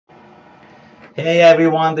Hey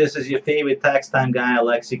everyone, this is your favorite tax time guy,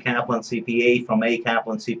 Alexi Kaplan CPA from A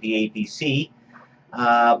Kaplan CPA PC,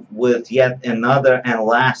 with yet another and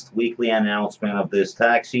last weekly announcement of this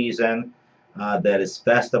tax season that is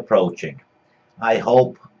fast approaching. I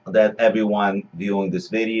hope that everyone viewing this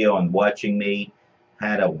video and watching me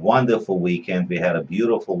had a wonderful weekend. We had a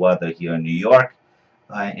beautiful weather here in New York,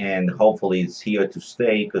 and hopefully it's here to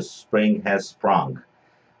stay because spring has sprung.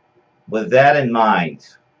 With that in mind,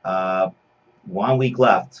 1 week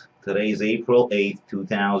left. Today is April 8th,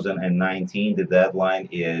 2019. The deadline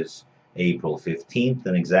is April 15th.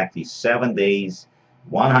 In exactly 7 days,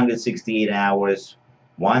 168 hours,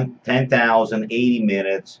 10,080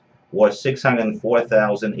 minutes, or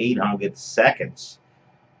 604,800 seconds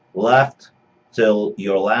left till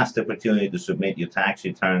your last opportunity to submit your tax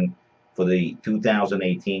return for the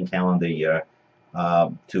 2018 calendar year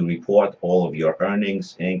to report all of your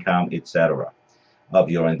earnings, income, etc. of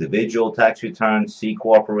your individual tax returns, C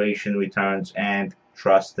corporation returns, and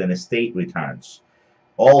trust and estate returns.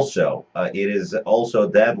 Also, it is also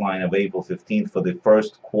a deadline of April 15th for the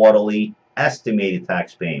first quarterly estimated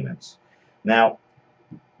tax payments. Now,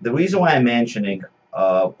 the reason why I'm mentioning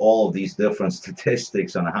all of these different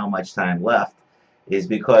statistics on how much time left is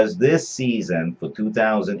because this season for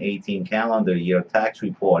 2018 calendar year tax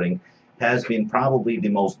reporting has been probably the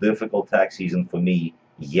most difficult tax season for me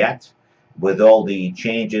yet, with all the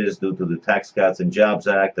changes due to the Tax Cuts and Jobs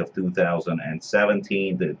Act of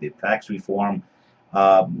 2017, the tax reform.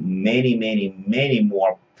 Many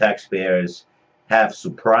more taxpayers have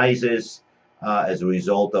surprises as a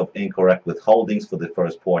result of incorrect withholdings for the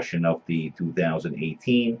first portion of the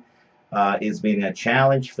 2018. It's been a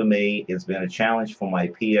challenge for me. It's been a challenge for my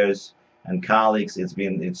peers and colleagues. It's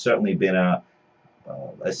certainly been a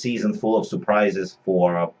season full of surprises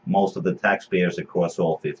for most of the taxpayers across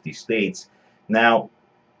all 50 states. Now,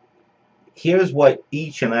 here's what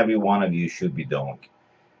each and every one of you should be doing.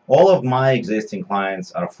 All of my existing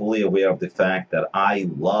clients are fully aware of the fact that I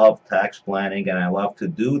love tax planning and I love to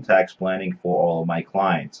do tax planning for all of my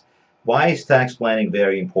clients. Why is tax planning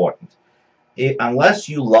very important? Unless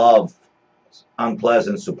you love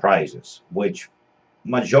unpleasant surprises, which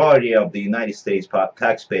majority of the United States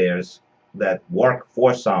taxpayers that work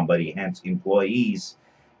for somebody, hence employees,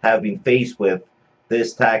 have been faced with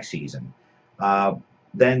this tax season,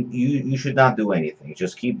 then you should not do anything.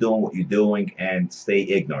 Just keep doing what you're doing and stay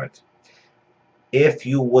ignorant. If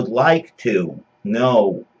you would like to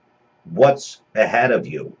know what's ahead of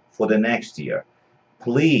you for the next year,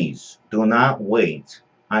 please do not wait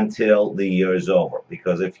until the year is over,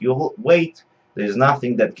 because if you wait, there's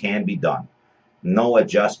nothing that can be done. No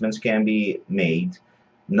adjustments can be made.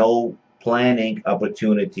 No planning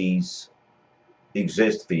opportunities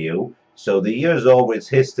exist for you. So the year's over, it's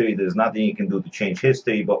history. There's nothing you can do to change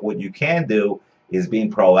history, but what you can do is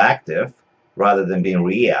being proactive rather than being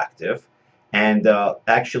reactive, and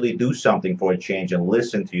actually do something for a change and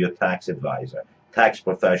listen to your tax advisor, tax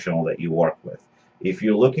professional that you work with. If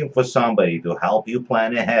you're looking for somebody to help you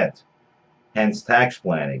plan ahead, hence tax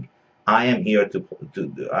planning, I am here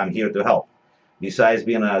I'm here to help. Besides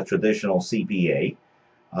being a traditional CPA,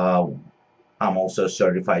 I'm also a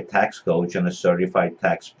certified tax coach and a certified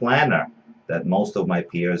tax planner that most of my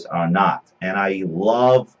peers are not. And I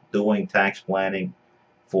love doing tax planning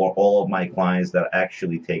for all of my clients that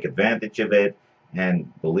actually take advantage of it.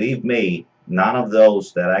 And believe me, none of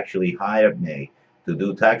those that actually hired me to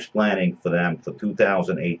do tax planning for them for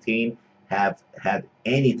 2018 have had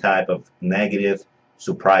any type of negative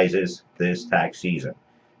surprises this tax season.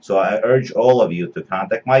 So I urge all of you to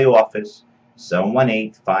contact my office,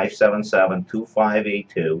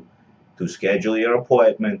 718-577-2582, to schedule your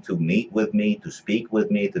appointment, to meet with me, to speak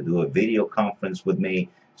with me, to do a video conference with me,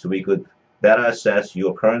 so we could better assess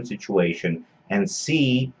your current situation and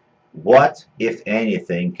see what, if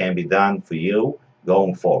anything, can be done for you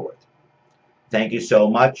going forward. Thank you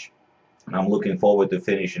so much. I'm looking forward to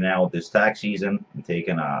finishing out this tax season and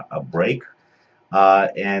taking a break.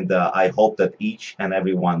 I hope that each and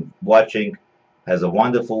everyone watching has a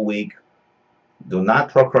wonderful week. Do not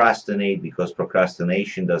procrastinate, because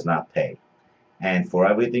procrastination does not pay. And for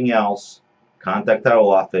everything else, contact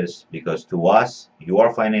our office, because to us,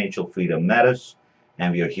 your financial freedom matters,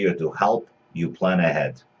 and we are here to help you plan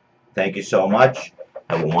ahead. Thank you so much.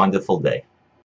 Have a wonderful day.